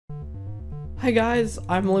Hi guys,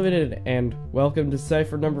 I'm Limited, and welcome to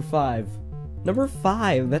Cypher number 5. Number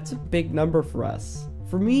 5, that's a big number for us.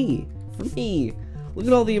 For me. Look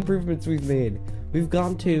at all the improvements we've made. We've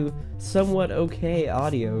gone to somewhat okay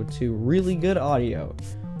audio to really good audio.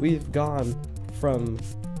 We've gone from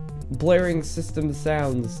blaring system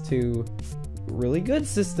sounds to really good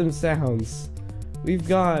system sounds. We've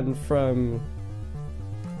gone from...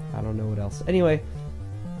 I don't know what else. Anyway,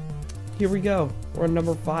 here we go. We're on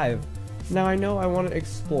number 5. Now I know I want to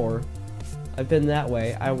explore. I've been that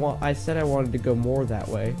way. I said I wanted to go more that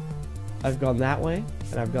way. I've gone that way,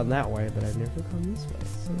 and I've gone that way, but I've never gone this way.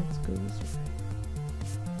 So let's go this way.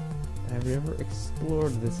 I've never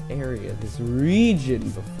explored this area, this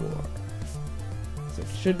region before. So it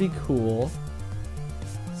should be cool.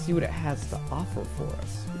 See what it has to offer for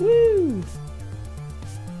us. Woo!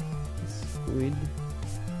 Squid.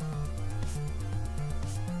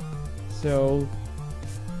 So,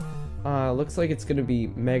 looks like it's gonna be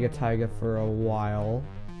Mega Taiga for a while.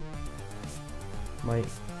 Might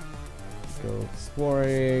go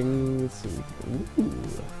exploring. Let's see.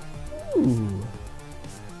 Ooh.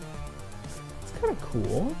 It's kind of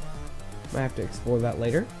cool. Might have to explore that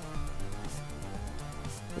later.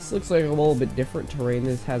 This looks like a little bit different terrain.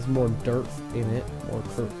 This has more dirt in it, more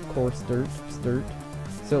coarse dirt.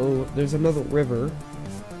 So there's another river.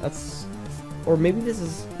 That's, or maybe this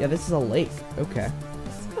is, yeah, this is a lake. Okay.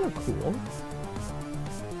 Cool.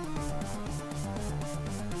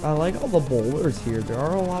 I like all the boulders here. There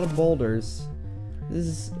are a lot of boulders. This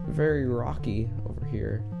is very rocky over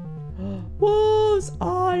here. Wolves!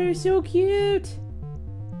 Oh, they're so cute!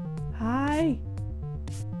 Hi!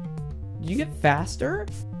 Did you get faster?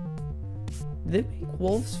 Did they make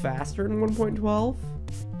wolves faster in 1.12?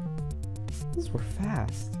 These were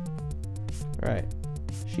fast. Alright.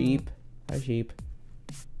 Sheep. Hi, sheep.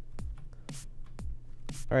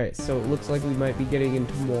 Alright, so it looks like we might be getting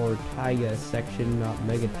into more taiga section, not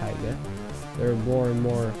mega taiga. There are more and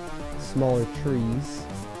more smaller trees,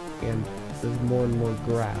 and there's more and more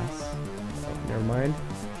grass. Oh, never mind.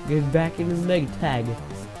 Get back into the mega taiga.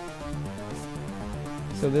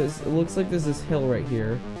 So it looks like there's this hill right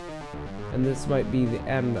here, and this might be the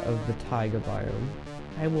end of the taiga biome.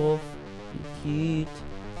 Hi, wolf. You're cute.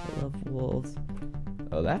 I love wolves.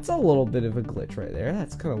 Oh, that's a little bit of a glitch right there.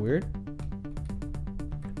 That's kind of weird.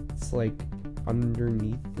 Like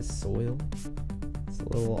underneath the soil. It's a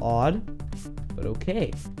little odd, but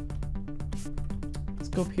okay. Let's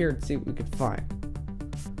go up here and see what we can find.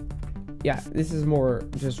 Yeah, this is more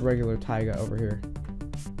just regular taiga over here.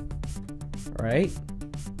 Alright.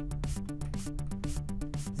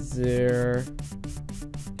 Is there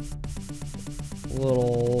a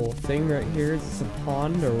little thing right here? Is this a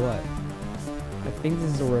pond or what? I think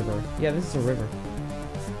this is a river. Yeah, this is a river.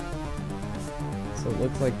 So it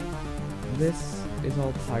looks like this is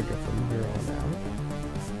all taiga from here on out.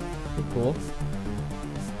 Pretty cool.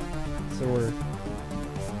 So we're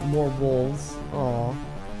more wolves. Aw.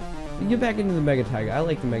 We get back into the mega taiga. I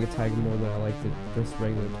like the mega taiga more than I like this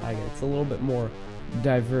regular taiga. It's a little bit more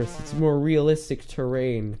diverse. It's more realistic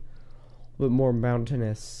terrain, a bit more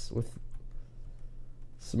mountainous with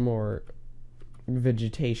some more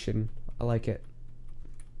vegetation. I like it.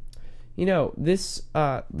 You know, this,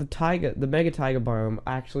 the mega taiga biome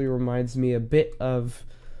actually reminds me a bit of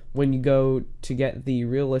when you go to get the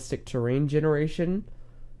realistic terrain generation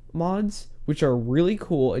mods, which are really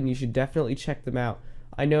cool, and you should definitely check them out.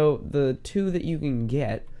 I know the two that you can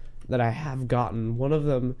get that I have gotten, one of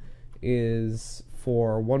them is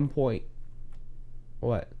for 1.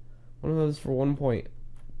 One of those for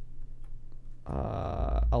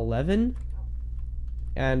 1.11,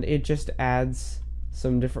 and it just adds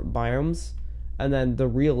some different biomes, and then the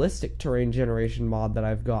realistic terrain generation mod that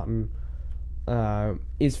I've gotten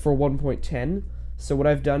is for 1.10. So what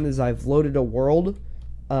I've done is I've loaded a world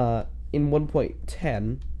in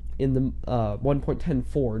 1.10 in the 1.10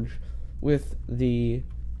 Forge with the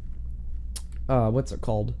what's it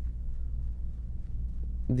called?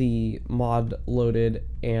 The mod loaded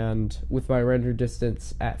and with my render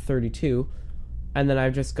distance at 32, and then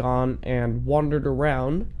I've just gone and wandered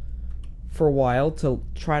around for a while to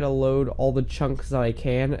try to load all the chunks that I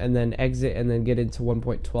can, and then exit and then get into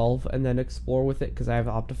 1.12 and then explore with it, because I have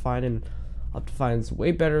Optifine, and Optifine's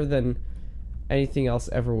way better than anything else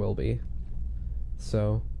ever will be.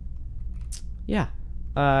 So yeah,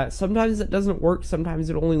 sometimes it doesn't work. Sometimes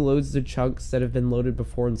it only loads the chunks that have been loaded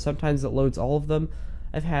before, and sometimes it loads all of them.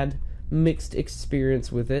 I've had mixed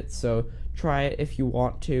experience with it, so try it if you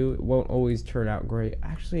want to. It won't always turn out great.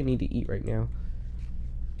 Actually, I need to eat right now.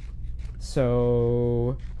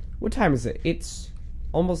 So, what time is it? It's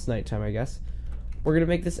almost nighttime, I guess. We're gonna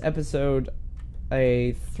make this episode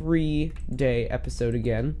a 3-day episode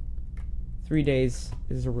again. 3 days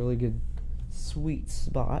is a really good sweet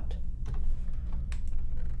spot.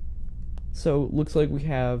 So looks like we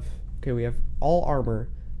have all armor,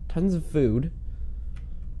 tons of food.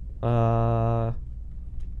 We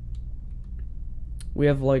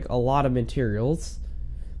have like a lot of materials.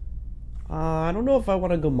 I don't know if I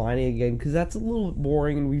want to go mining again because that's a little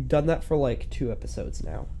boring, and we've done that for like 2 episodes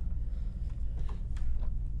now.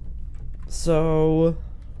 So,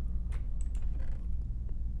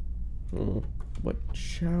 what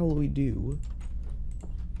shall we do?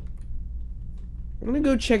 I'm gonna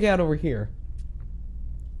go check out over here.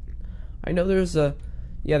 I know there's a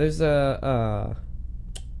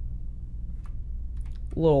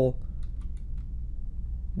little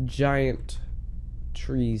giant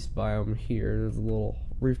trees biome here. There's a little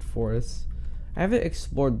rift forest. I haven't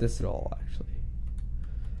explored this at all, actually.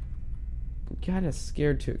 I'm kind of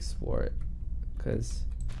scared to explore it because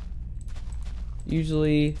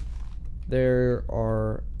usually there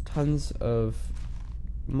are tons of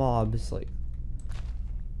mobs like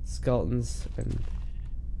skeletons and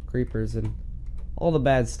creepers and all the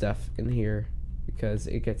bad stuff in here because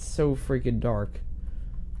it gets so freaking dark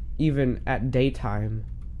even at daytime.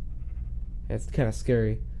 It's kind of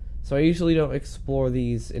scary. So I usually don't explore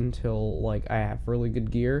these until like I have really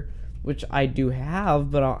good gear, which I do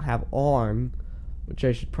have but I don't have on, which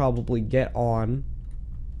I should probably get on,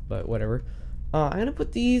 but whatever. I'm gonna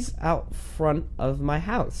put these out front of my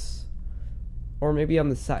house, or maybe on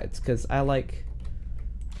the sides, because I like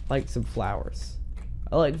some flowers.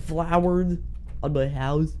 I like flowers on my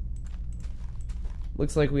house.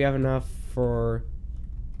 Looks like we have enough for,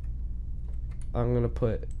 I'm gonna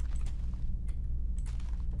put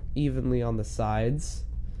evenly on the sides,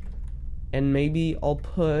 and maybe I'll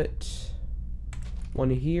put one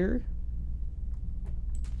here,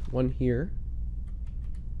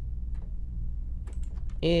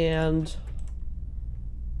 and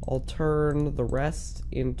I'll turn the rest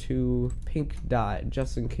into pink dye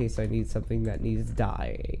just in case I need something that needs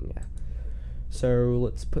dyeing. So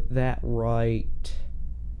let's put that right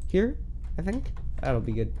here, I think. That'll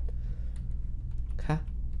be good. Okay.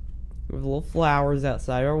 We have little flowers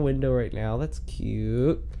outside our window right now. That's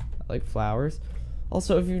cute. I like flowers.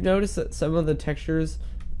 Also, if you've noticed that some of the textures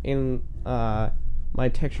in my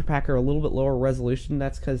texture pack are a little bit lower resolution,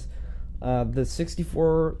 that's because the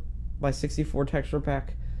 64 by 64 texture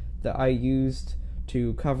pack that I used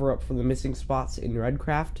to cover up for the missing spots in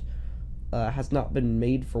Redcraft has not been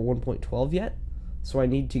made for 1.12 yet, so I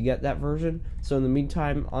need to get that version. So in the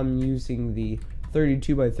meantime, I'm using the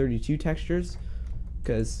 32 by 32 textures,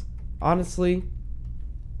 because honestly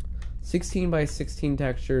 16 by 16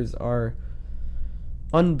 textures are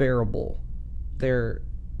unbearable. They're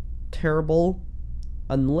terrible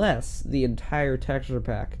unless the entire texture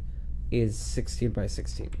pack is 16 by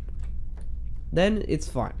 16. Then it's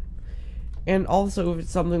fine. And also, if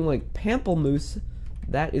it's something like Pamplemousse,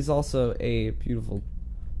 that is also a beautiful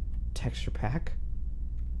texture pack.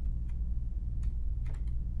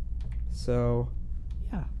 So,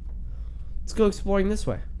 yeah. Let's go exploring this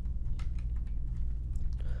way.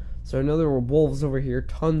 So I know there were wolves over here,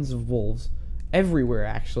 tons of wolves. Everywhere,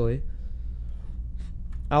 actually.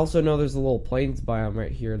 I also know there's a little plains biome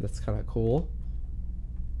right here that's kind of cool.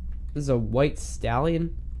 This is a white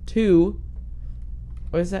stallion. 2.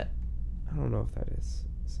 What is that? I don't know if that is.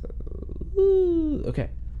 So, okay.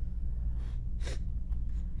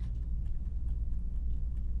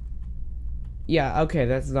 Yeah, okay,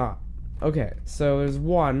 that's not. Okay, so there's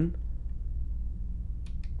one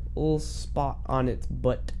little spot on its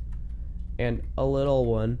butt and a little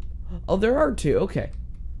one. Oh, there are 2. Okay.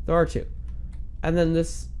 There are 2. And then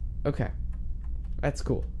this, okay. That's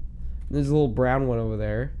cool. There's a little brown one over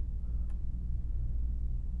there.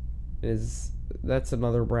 That's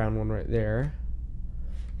another brown one right there.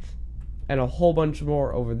 And a whole bunch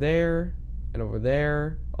more over there and over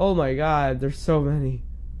there. Oh my god, there's so many.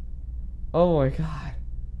 Oh my god.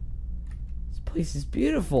 This place is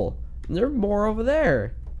beautiful. And there are more over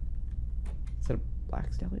there. Is that a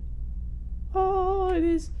black stallion? Oh, it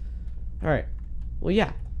is. Alright. Well,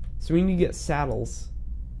 yeah. So we need to get saddles.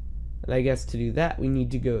 And I guess to do that, we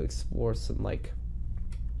need to go explore some, like,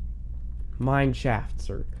 mine shafts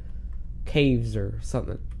or caves or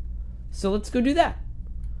something. So let's go do that.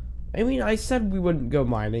 I mean, I said we wouldn't go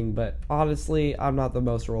mining, but honestly, I'm not the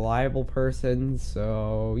most reliable person,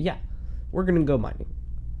 so yeah, we're gonna go mining.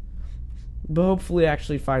 But hopefully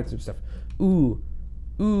actually find some stuff. Ooh,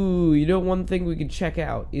 you know, one thing we could check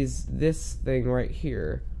out is this thing right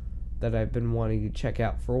here that I've been wanting to check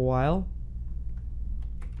out for a while.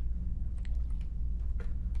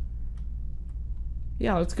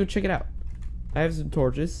 Yeah, let's go check it out. I have some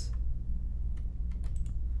torches.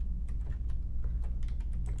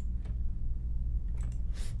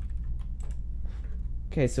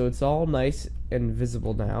 Okay, so it's all nice and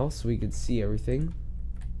visible now, so we can see everything.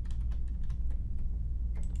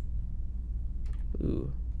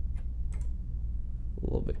 Ooh. A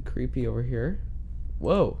little bit creepy over here.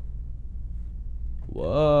 Whoa.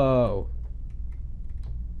 Whoa.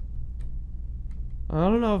 I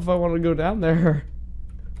don't know if I want to go down there.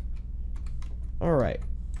 Alright.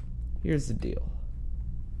 Here's the deal.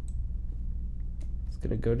 It's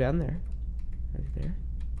gonna go down there. Right there.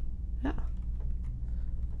 Yeah.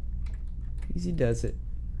 Easy does it.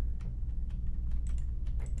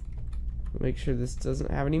 Make sure this doesn't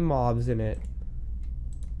have any mobs in it.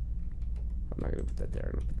 I'm not gonna put that there.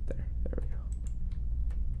 I'm gonna put it there. There we go.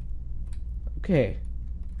 Okay.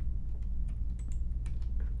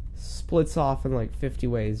 Splits off in like 50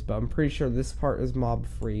 ways, but I'm pretty sure this part is mob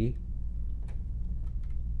free.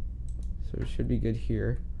 So it should be good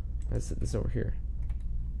here. Let's set this over here.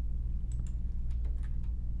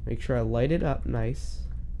 Make sure I light it up nice.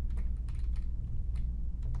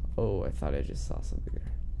 Oh, I thought I just saw something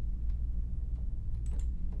there.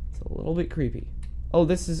 It's a little bit creepy. Oh,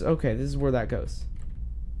 this is okay. This is where that goes.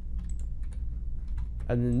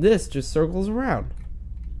 And then this just circles around.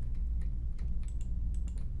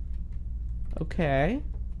 Okay.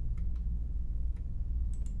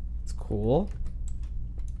 It's cool.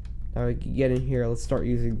 Now we can get in here. Let's start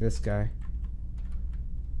using this guy.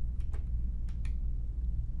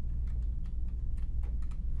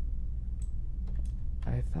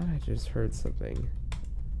 I thought I just heard something.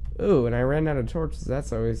 Ooh, and I ran out of torches.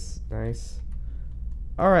 That's always nice.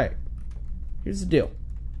 Alright. Here's the deal.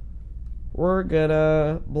 We're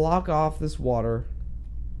gonna block off this water.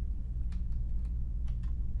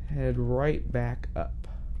 Head right back up.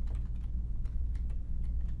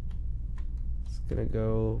 It's gonna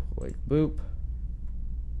go like boop.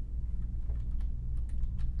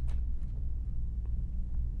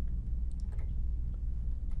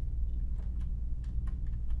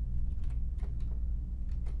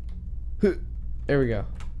 There we go.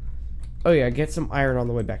 Oh yeah, get some iron on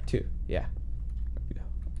the way back too. Yeah. There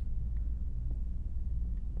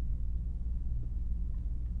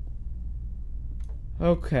we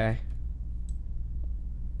go. Okay.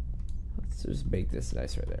 Let's just make this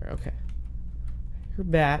nice right there. Okay. Here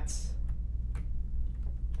bats.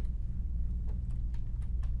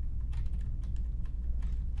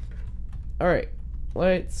 Alright.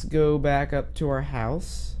 Let's go back up to our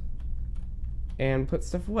house and put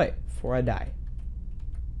stuff away before I die.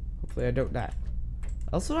 Hopefully I don't die.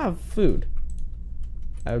 I also have food.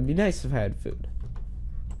 That would be nice if I had food.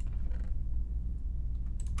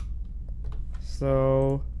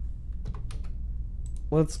 So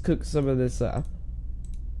let's cook some of this up.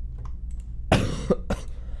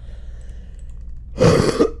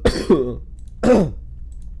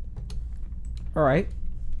 Alright.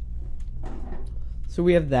 So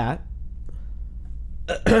we have that.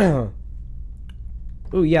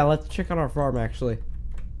 Oh yeah, let's check on our farm actually.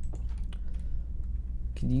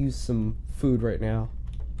 Could use some food right now.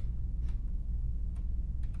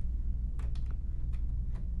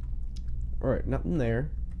 Alright, nothing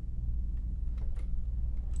there.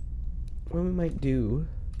 What we might do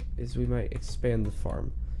is we might expand the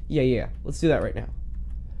farm. Yeah, let's do that right now.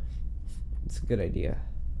 It's a good idea.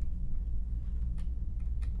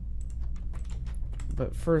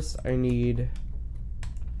 But first I need...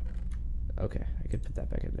 Okay, I could put that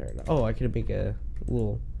back in there. Oh, I could make a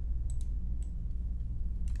little...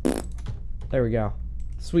 There we go.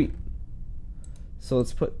 Sweet. So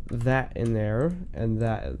let's put that in there, and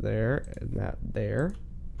that there, and that there.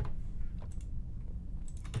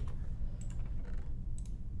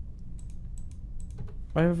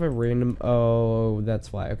 Why have I random... Oh,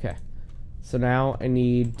 that's why. Okay. So now I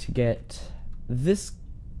need to get this...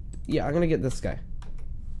 Yeah, I'm gonna get this guy.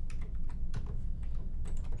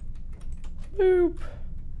 Boop.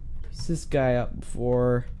 Use this guy up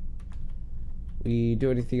before we do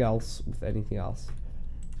anything else with anything else.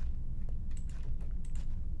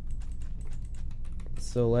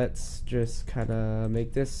 So let's just kind of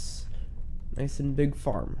make this nice and big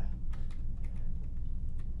farm.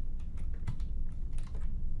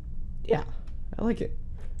 Yeah, I like it.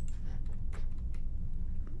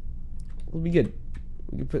 It'll be good.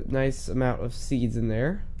 We can put a nice amount of seeds in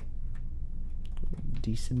there.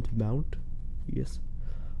 Decent amount, yes.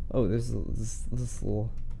 Oh, there's this little...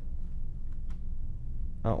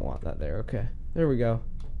 I don't want that there. Okay, there we go.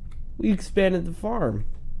 We expanded the farm.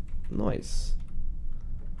 Nice.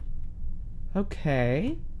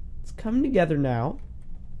 Okay, it's coming together now.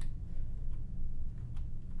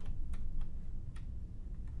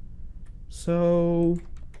 So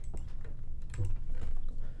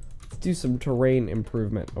let's do some terrain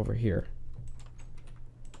improvement over here.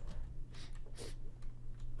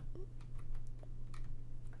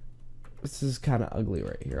 This is kind of ugly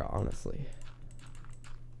right here, honestly.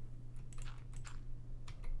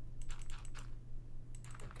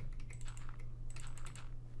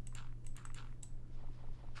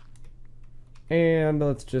 And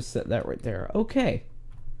let's just set that right there. Okay.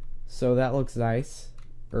 So that looks nice.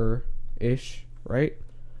 Ish, right?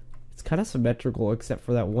 It's kind of symmetrical except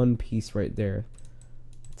for that one piece right there.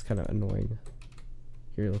 It's kind of annoying.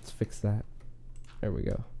 Here, let's fix that. There we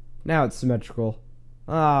go. Now it's symmetrical.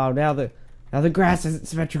 Oh, now the grass isn't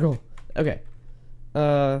symmetrical. Okay.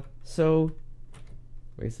 So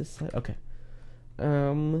wait, is this set? Okay.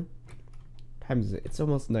 Time is it? It's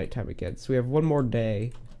almost nighttime again. So we have one more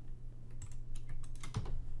day.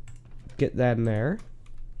 Get that in there.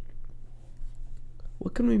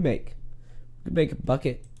 What can we make? We can make a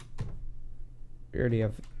bucket. We already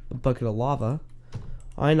have a bucket of lava.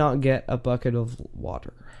 Why not get a bucket of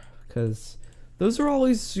water? Because those are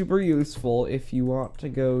always super useful if you want to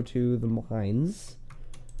go to the mines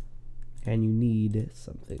and you need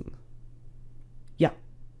something. Yeah.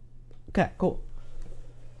 Okay, cool.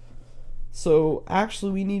 So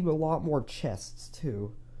actually we need a lot more chests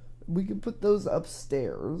too. We can put those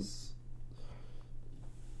upstairs.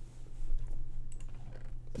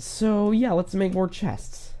 So yeah, let's make more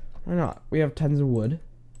chests. Why not? We have tons of wood.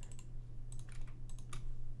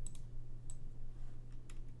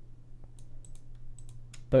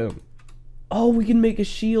 Boom. Oh, we can make a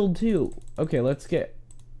shield too. Okay, let's get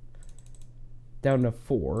down to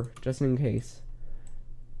 4, just in case.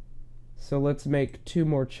 So let's make 2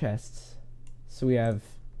 more chests. So we have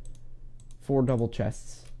 4 double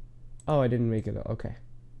chests. Oh, I didn't make it. Okay.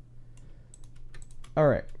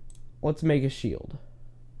 Alright. Let's make a shield.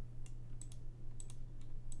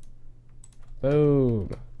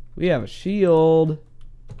 Boom. We have a shield.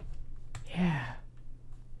 Yeah.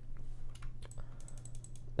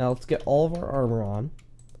 Now let's get all of our armor on.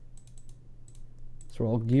 So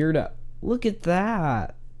we're all geared up. Look at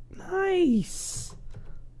that. Nice.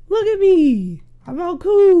 Look at me. I'm all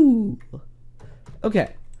cool.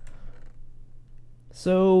 Okay.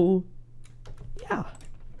 So, yeah.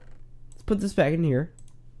 Let's put this back in here.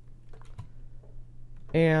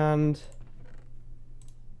 And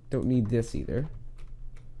don't need this either.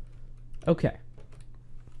 Okay.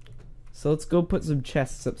 So let's go put some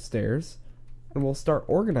chests upstairs. And we'll start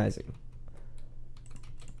organizing.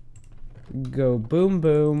 Go boom,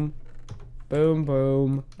 boom, boom,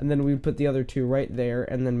 boom. And then we put the other 2 right there.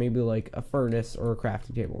 And then maybe like a furnace or a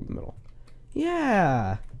crafting table in the middle.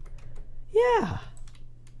 Yeah. Yeah.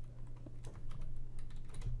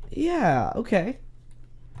 Yeah, okay.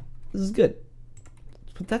 This is good.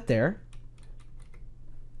 Let's put that there.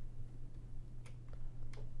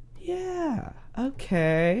 Yeah.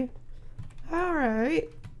 Okay. Alright.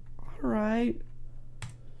 Alright.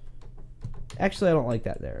 Actually, I don't like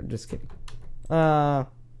that there. I'm just kidding.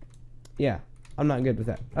 Yeah. I'm not good with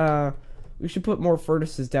that. We should put more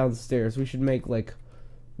furnaces downstairs. We should make, like,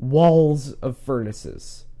 walls of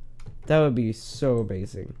furnaces. That would be so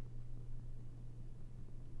amazing.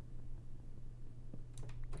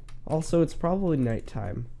 Also, it's probably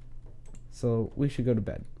nighttime. So, we should go to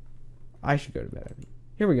bed. I should go to bed, I mean.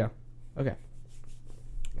 Here we go. Okay.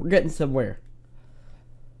 We're getting somewhere.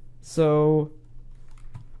 So,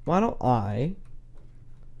 why don't I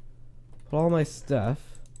put all my stuff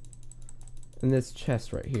in this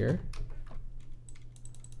chest right here.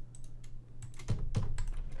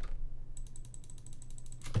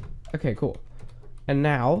 Okay, cool. And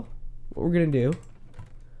now, what we're gonna do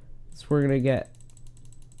is we're gonna get,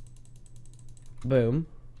 boom,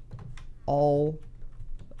 all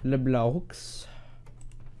the blocks.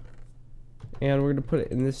 And we're gonna put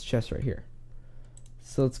it in this chest right here.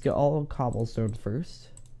 So let's get all cobblestone first.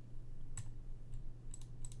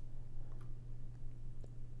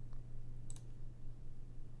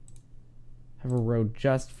 Have a road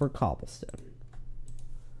just for cobblestone.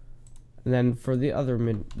 And then for the other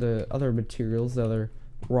materials, the other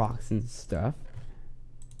rocks and stuff,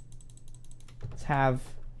 let's have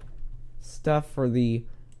stuff for the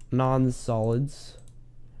non-solids.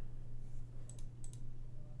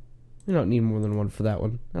 We don't need more than one for that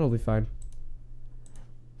one. That'll be fine.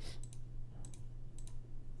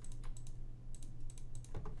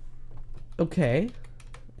 Okay,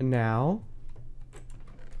 and now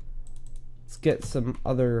let's get some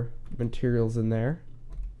other materials in there.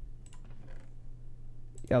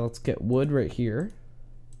 Yeah, let's get wood right here.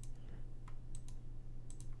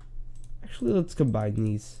 Actually, let's combine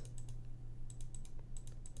these.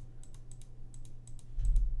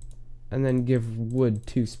 and then give wood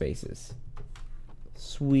 2 spaces.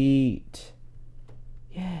 Sweet.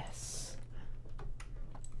 Yes.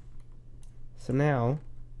 So now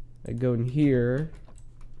I go in here,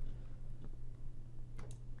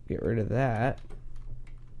 get rid of that,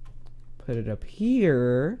 put it up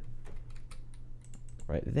here,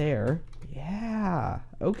 right there. Yeah,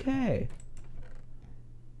 okay.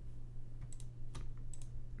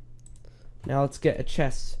 Now let's get a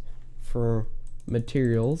chest for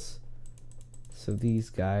materials. So these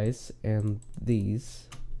guys and these.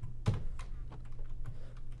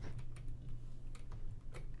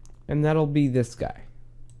 And that'll be this guy.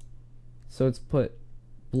 So let's put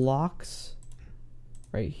blocks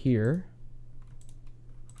right here.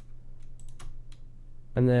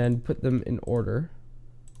 And then put them in order.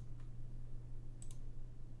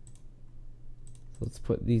 So let's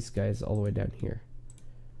put these guys all the way down here.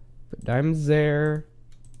 Put diamonds there,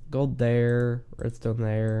 gold there, redstone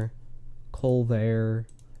there, coal there,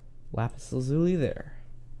 lapis lazuli there.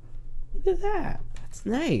 Look at that. That's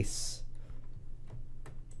nice.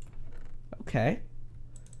 Okay.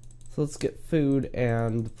 So let's get food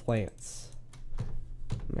and plants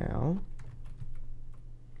now.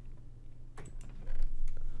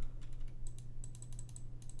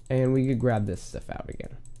 And we could grab this stuff out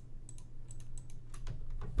again.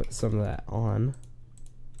 Put some of that on.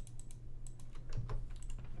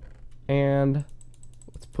 And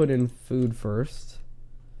let's put in food first.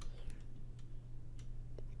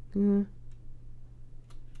 And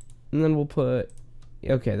then we'll put,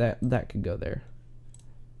 okay, that could go there.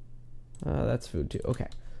 That's food too. Okay,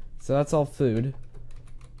 so that's all food.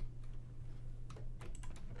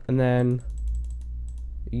 And then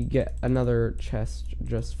you get another chest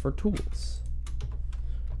just for tools.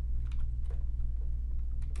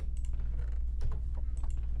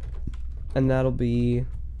 And that'll be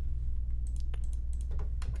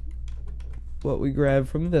what we grab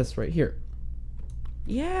from this right here.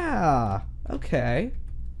 Yeah, okay.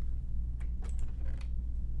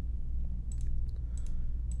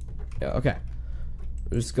 Yeah, okay.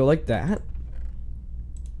 We'll just go like that.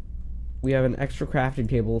 We have an extra crafting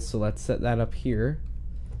table, so let's set that up here.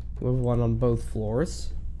 We have one on both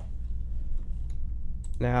floors.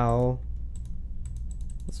 Now,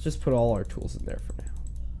 let's just put all our tools in there for now.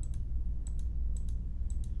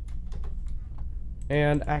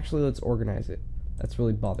 And actually, let's organize it. That's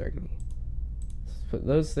really bothering me. Let's put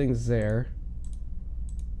those things there.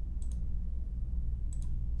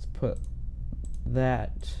 Let's put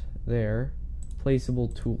that there.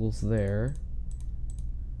 Placeable tools there.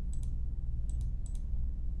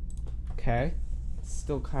 Okay. It's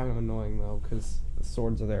still kind of annoying though, because the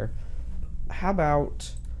swords are there. How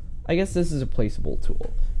about, I guess this is a placeable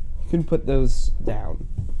tool. You can put those down.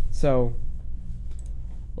 So,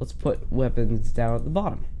 let's put weapons down at the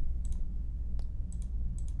bottom.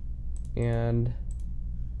 And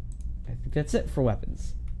I think that's it for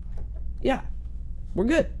weapons. Yeah, we're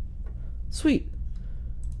good. Sweet.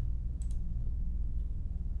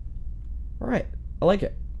 Alright, I like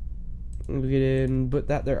it. We can put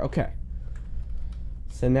that there. Okay.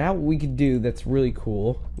 So now what we could do that's really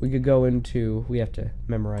cool, we could go into, we have to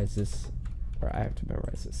memorize this, or I have to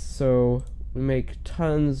memorize this. So we make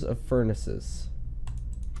tons of furnaces.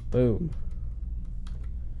 Boom.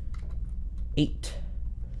 8.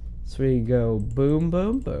 So we go boom,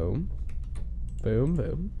 boom, boom. Boom,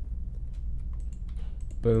 boom.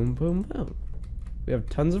 Boom, boom, boom. We have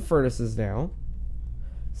tons of furnaces now.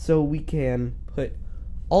 So we can put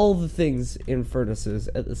all the things in furnaces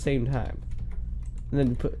at the same time. And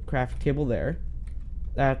then put crafting table there.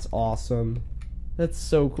 That's awesome. That's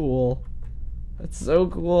so cool. That's so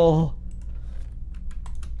cool.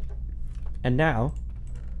 And now,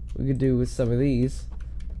 we could do with some of these,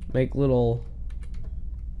 make little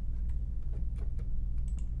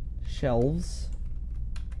shelves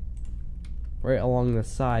right along the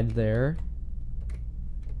side there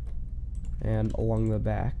and along the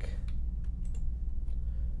back.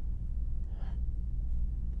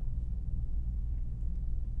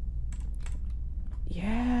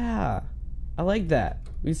 Yeah, I like that.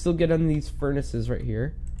 We still get on these furnaces right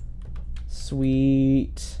here.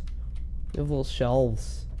 Sweet. We have little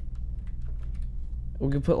shelves. We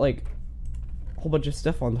can put like a whole bunch of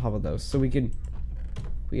stuff on top of those. So we don't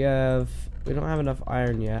have enough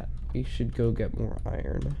iron yet. We should go get more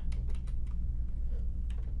iron.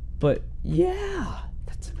 But yeah,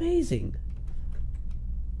 that's amazing.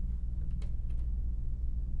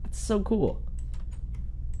 That's so cool.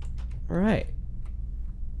 Alright.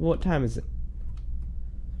 What time is it?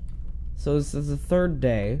 So this is the 3rd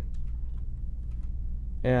day.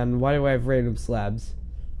 And why do I have random slabs?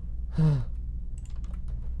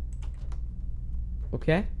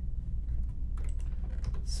 okay?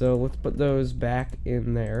 So let's put those back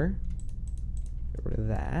in there. Get rid of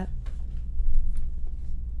that.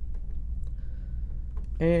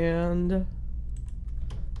 And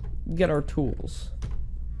get our tools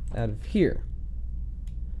out of here.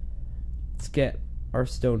 Let's get our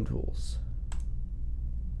stone tools.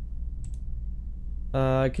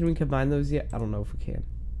 Can we combine those yet? I don't know if we can.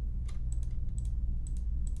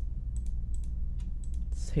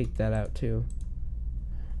 Let's take that out too.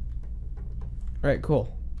 Alright,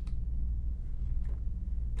 cool.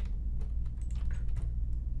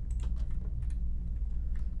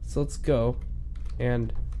 So let's go.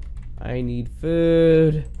 And I need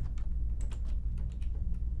food.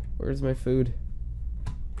 Where's my food?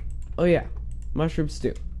 Oh yeah, mushroom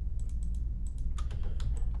stew.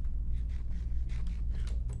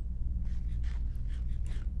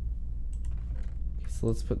 So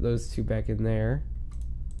let's put those two back in there.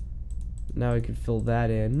 Now we can fill that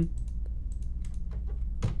in.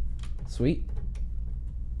 Sweet.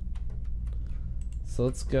 So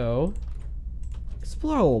let's go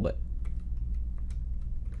explore a little bit.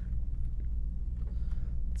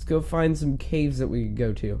 Let's go find some caves that we can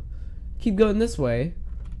go to. Keep going this way,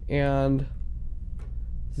 and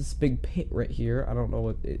this big pit right here. I don't know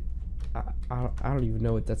what it. I don't even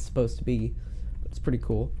know what that's supposed to be, but it's pretty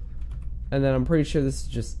cool. And then I'm pretty sure this is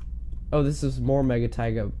just. Oh, this is more Mega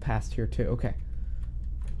Taiga past here too. Okay.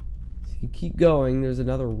 So you keep going. There's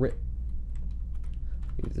another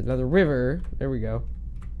There's another river. There we go.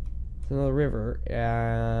 There's another river,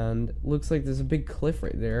 and looks like there's a big cliff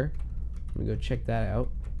right there. Let me go check that out.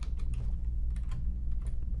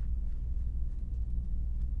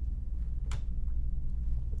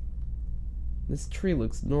 This tree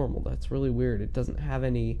looks normal. That's really weird. It doesn't have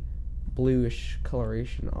any bluish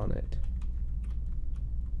coloration on it.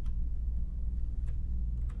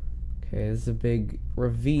 Okay, there's a big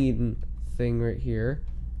ravine thing right here.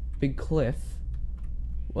 Big cliff.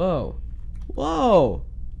 Whoa. Whoa!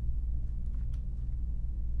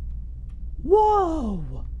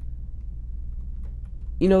 Whoa!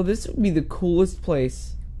 You know, this would be the coolest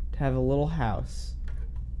place to have a little house.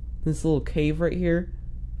 This little cave right here.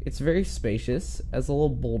 It's very spacious, as a little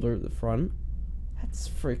boulder at the front. That's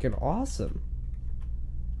freaking awesome.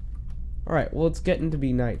 Alright, well, it's getting to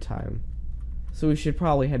be nighttime, so we should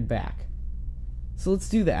probably head back. So let's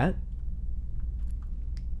do that.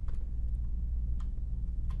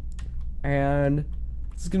 And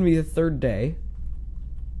this is going to be the third day.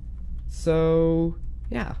 So,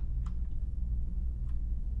 yeah.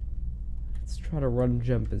 Let's try to run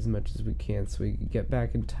jump as much as we can so we can get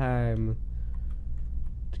back in time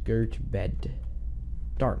to go to bed.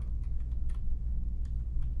 Darn.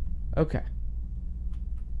 Okay.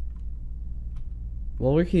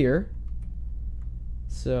 Well, we're here.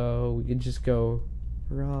 So we can just go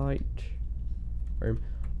right.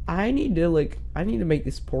 I need to make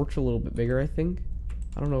this porch a little bit bigger, I think.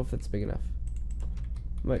 I don't know if that's big enough.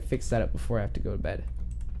 I might fix that up before I have to go to bed.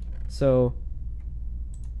 So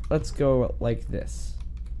let's go like this.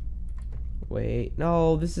 Wait,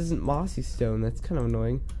 no, this isn't mossy stone. That's kind of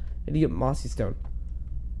annoying. I need to get mossy stone.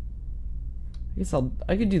 I guess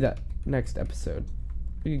I could do that next episode.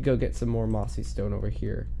 We could go get some more mossy stone over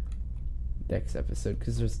here next episode,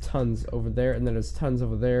 because there's tons over there, and then there's tons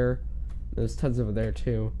over there. There's tons over there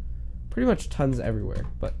too. Pretty much tons everywhere.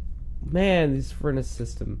 But man, this furnace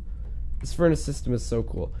system is so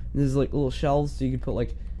cool. And there's like little shelves, so you can put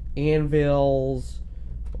like anvils,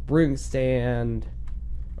 a brewing stand,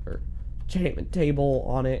 or enchantment table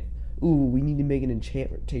on it. Ooh, we need to make an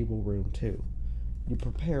enchantment table room too. You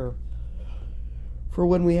prepare for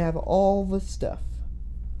when we have all the stuff.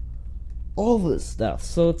 All this stuff.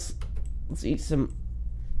 So let's eat some.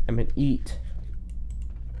 Eat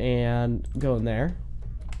and go in there.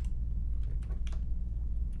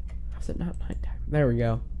 How's it not nighttime? There we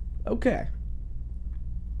go. Okay.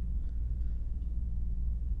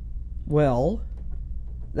 Well,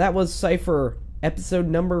 that was Cypher episode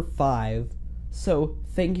number 5. So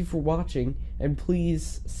thank you for watching, and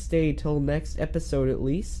please stay till next episode at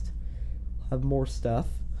least. We'll have more stuff.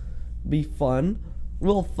 Be fun.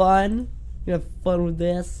 Real fun. You have fun with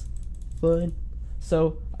this. Fun.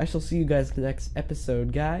 So I shall see you guys in the next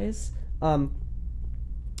episode, guys.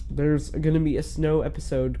 There's gonna be a snow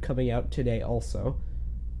episode coming out today also.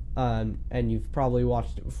 And you've probably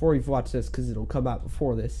watched it before you've watched this, because it'll come out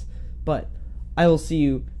before this. But I will see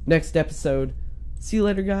you next episode. See you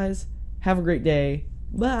later, guys. Have a great day.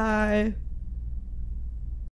 Bye.